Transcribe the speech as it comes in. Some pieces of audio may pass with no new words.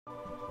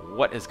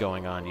What is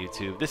going on,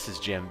 YouTube? This is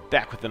Jim,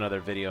 back with another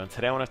video, and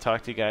today I want to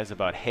talk to you guys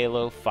about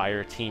Halo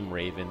Fireteam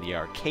Raven, the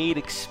arcade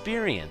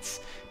experience,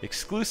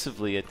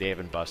 exclusively at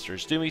Dave &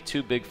 Buster's. Do me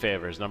two big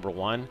favors. Number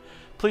one,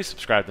 please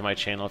subscribe to my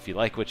channel if you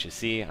like what you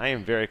see. I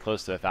am very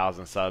close to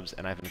 1,000 subs,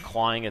 and I've been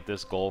clawing at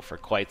this goal for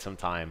quite some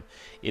time.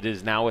 It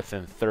is now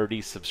within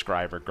 30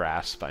 subscriber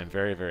grasp. I'm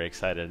very, very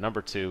excited.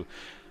 Number two,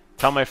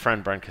 tell my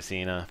friend Brent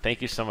Casina,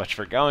 thank you so much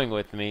for going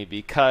with me,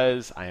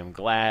 because I am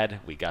glad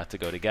we got to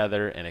go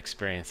together and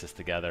experience this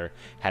together.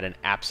 Had an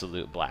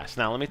absolute blast.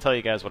 Now, let me tell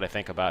you guys what I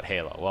think about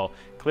Halo. Well,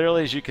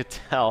 clearly, as you could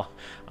tell,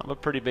 I'm a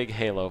pretty big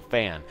Halo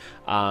fan.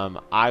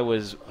 I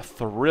was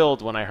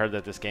thrilled when I heard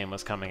that this game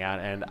was coming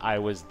out, and I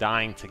was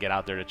dying to get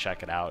out there to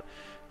check it out.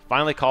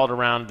 Finally called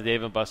around the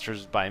Dave &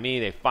 Buster's by me.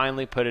 They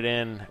finally put it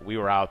in. We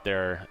were out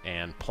there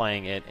and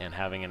playing it and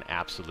having an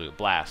absolute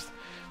blast.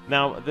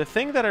 Now, the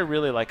thing that I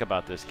really like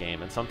about this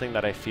game, and something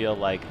that I feel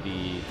like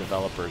the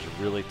developers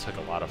really took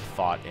a lot of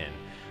thought in,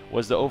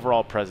 was the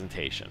overall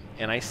presentation.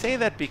 And I say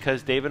that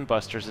because Dave &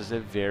 Buster's is a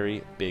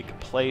very big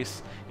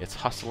place. It's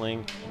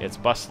hustling, it's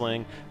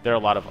bustling. There are a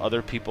lot of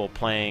other people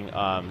playing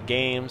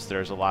games.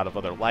 There's a lot of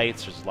other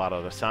lights. There's a lot of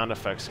other sound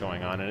effects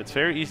going on. And it's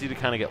very easy to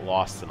kind of get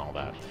lost in all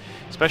that,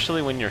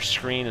 especially when your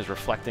screen is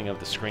reflecting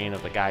of the screen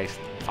of the guy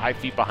 5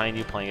 feet behind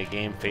you playing a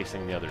game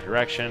facing the other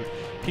direction.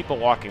 People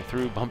walking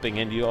through, bumping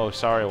into you. Oh,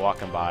 sorry,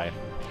 walking by.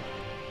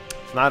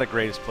 It's not a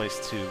greatest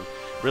place to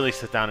really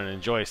sit down and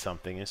enjoy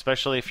something,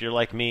 especially if you're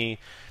like me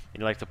and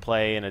you like to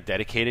play in a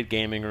dedicated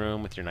gaming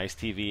room with your nice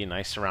TV,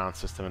 nice surround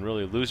system, and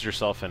really lose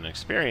yourself in an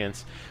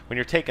experience. When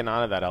you're taken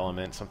out of that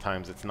element,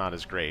 sometimes it's not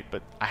as great.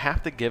 But I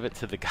have to give it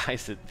to the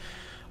guys at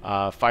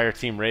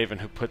Fireteam Raven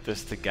who put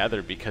this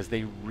together, because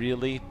they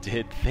really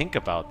did think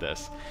about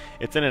this.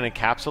 It's in an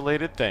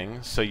encapsulated thing,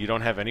 so you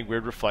don't have any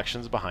weird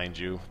reflections behind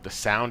you. The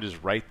sound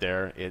is right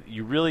there.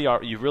 You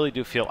really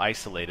do feel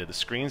isolated. The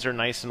screens are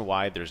nice and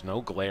wide. There's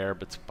no glare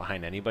but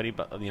behind anybody,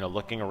 but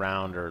looking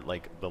around, or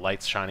like the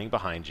lights shining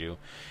behind you,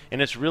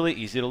 and it's really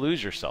easy to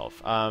lose yourself.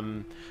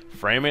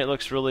 Frame rate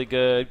looks really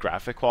good.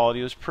 Graphic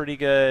quality was pretty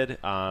good.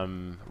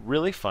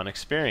 Really fun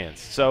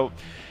experience. So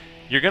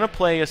you're going to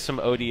play as some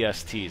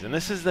ODSTs, and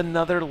this is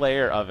another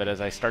layer of it as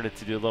I started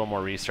to do a little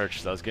more research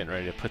as I was getting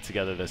ready to put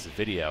together this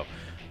video.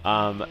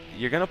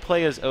 You're going to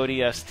play as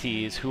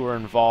ODSTs who are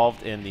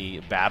involved in the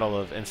Battle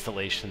of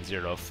Installation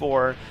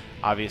 04.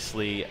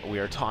 Obviously, we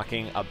are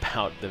talking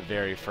about the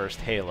very first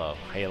Halo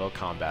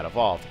Combat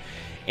Evolved.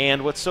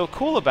 And what's so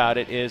cool about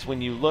it is when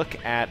you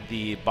look at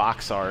the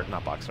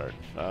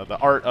the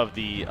art of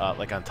the,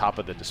 like on top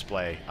of the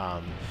display,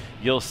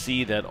 you'll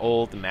see that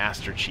old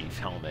Master Chief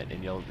helmet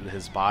and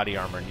his body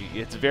armor. And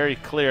it's very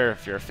clear,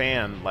 if you're a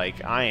fan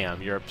like I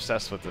am, you're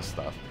obsessed with this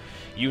stuff.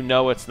 You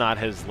know it's not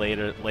his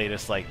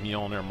latest like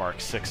Mjolnir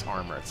Mark 6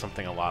 armor. It's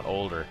something a lot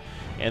older.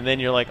 And then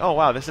you're like, oh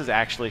wow, this is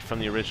actually from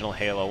the original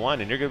Halo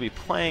 1. And you're going to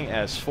be playing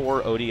as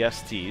 4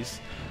 ODSTs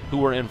who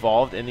were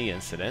involved in the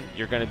incident.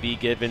 You're going to be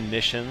given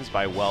missions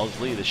by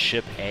Wellesley, the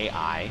ship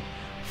AI,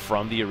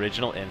 from the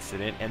original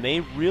incident, and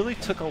they really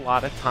took a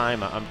lot of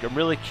time. I'm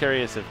really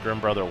curious if Grim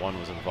Brother 1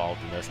 was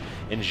involved in this,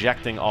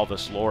 injecting all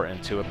this lore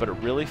into it, but it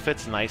really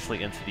fits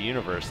nicely into the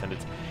universe, and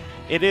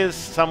it is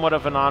somewhat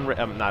of an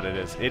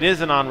it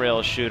is an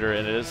on-rail shooter,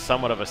 and it is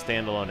somewhat of a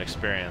standalone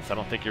experience. I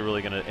don't think you're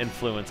really going to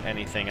influence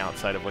anything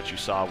outside of what you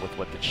saw with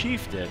what the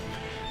Chief did.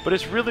 But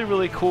it's really,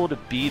 really cool to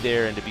be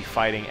there and to be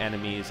fighting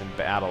enemies and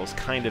battles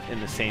kind of in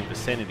the same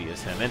vicinity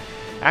as him. And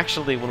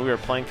actually, when we were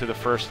playing through the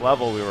first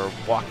level, we were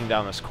walking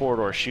down this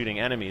corridor shooting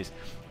enemies,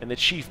 and the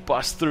Chief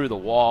busts through the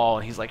wall,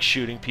 and he's like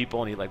shooting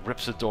people, and he like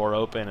rips a door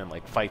open and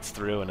like fights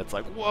through, and it's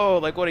like, whoa,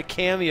 like what a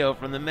cameo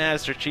from the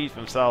Master Chief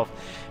himself.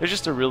 It was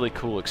just a really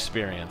cool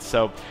experience.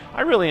 So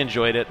I really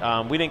enjoyed it.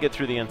 We didn't get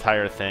through the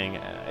entire thing.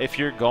 If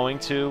you're going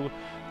to,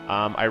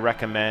 I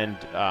recommend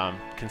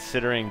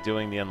considering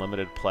doing the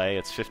unlimited play.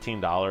 It's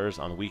 $15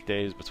 on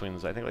weekdays between,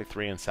 I think, like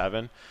 3 and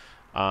 7.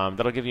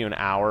 That'll give you an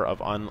hour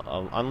of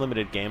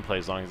unlimited gameplay,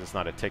 as long as it's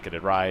not a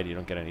ticketed ride. You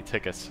don't get any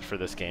tickets for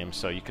this game,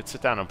 so you could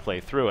sit down and play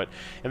through it.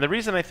 And the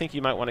reason I think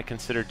you might want to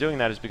consider doing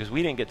that is because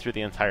we didn't get through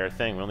the entire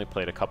thing. We only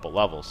played a couple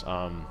levels.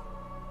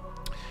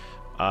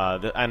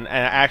 And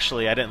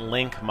actually, I didn't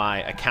link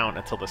my account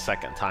until the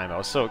second time. I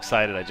was so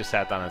excited, I just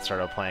sat down and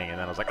started playing, and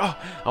then I was like, oh,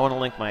 I want to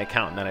link my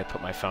account, and then I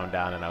put my phone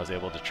down, and I was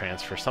able to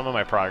transfer some of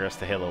my progress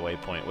to Halo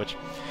Waypoint, which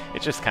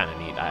it's just kind of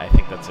neat. I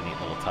think that's a neat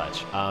little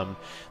touch.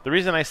 The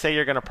reason I say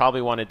you're going to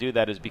probably want to do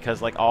that is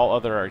because, like all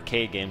other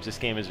arcade games, this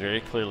game is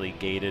very clearly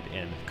gated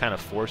and kind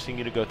of forcing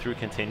you to go through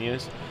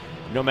continues.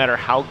 No matter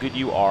how good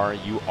you are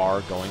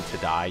going to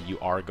die, you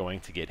are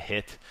going to get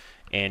hit.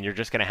 And you're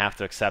just going to have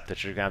to accept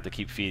that you're going to have to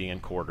keep feeding in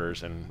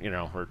quarters and,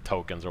 or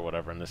tokens or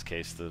whatever, in this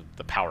case,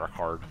 the power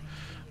card,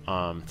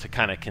 to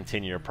kind of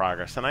continue your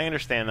progress. And I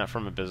understand that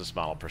from a business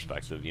model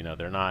perspective.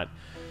 They're not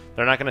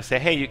they're not going to say,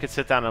 hey, you could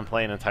sit down and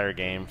play an entire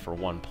game for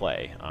one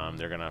play.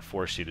 They're going to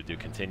force you to do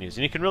continues.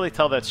 And you can really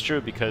tell that's true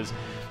because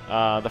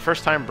the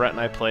first time Brett and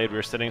I played, we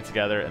were sitting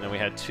together, and then we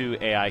had 2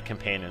 AI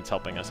companions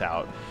helping us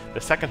out.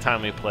 The second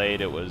time we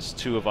played, it was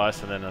 2 of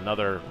us, and then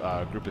another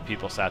group of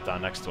people sat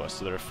down next to us.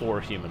 So there were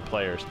 4 human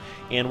players.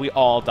 And we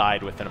all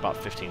died within about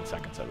 15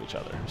 seconds of each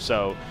other.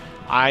 So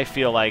I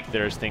feel like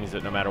there's things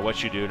that no matter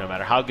what you do, no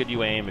matter how good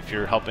you aim, if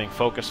you're helping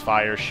focus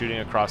fire, shooting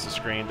across the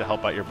screen to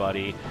help out your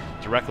buddy,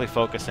 directly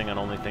focusing on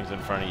only things in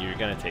front of you, you're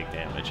going to take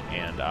damage.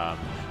 And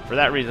for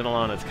that reason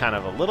alone, it's kind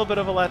of a little bit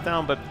of a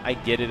letdown, but I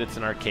get it. It's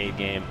an arcade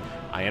game.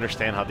 I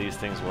understand how these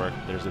things work.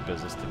 There's a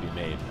business to be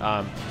made.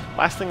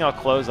 Last thing I'll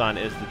close on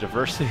is the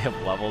diversity of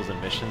levels and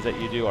missions that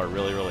you do are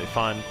really, really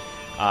fun.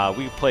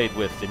 We played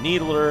with the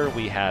Needler,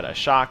 we had a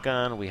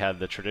shotgun, we had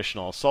the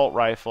traditional assault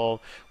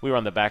rifle, we were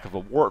on the back of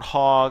a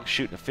Warthog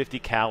shooting a 50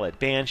 cal at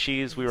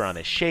Banshees, we were on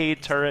a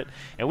Shade turret,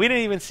 and we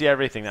didn't even see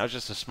everything. That was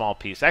just a small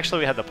piece. Actually,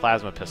 we had the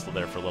plasma pistol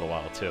there for a little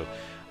while too.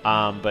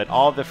 But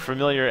all the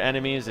familiar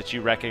enemies that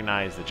you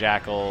recognize, the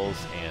Jackals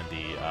and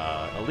the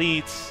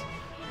Elites,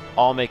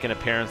 all make an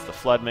appearance. The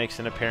Flood makes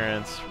an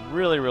appearance.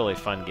 Really, really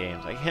fun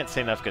games. I can't say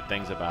enough good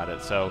things about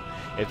it. So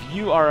if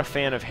you are a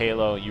fan of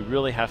Halo, you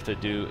really have to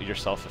do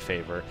yourself a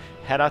favor.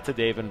 Head out to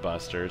Dave &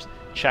 Buster's.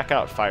 Check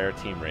out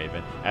Fireteam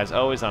Raven. As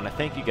always, I want to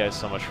thank you guys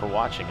so much for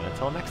watching. And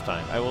until next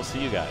time, I will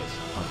see you guys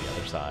on the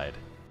other side.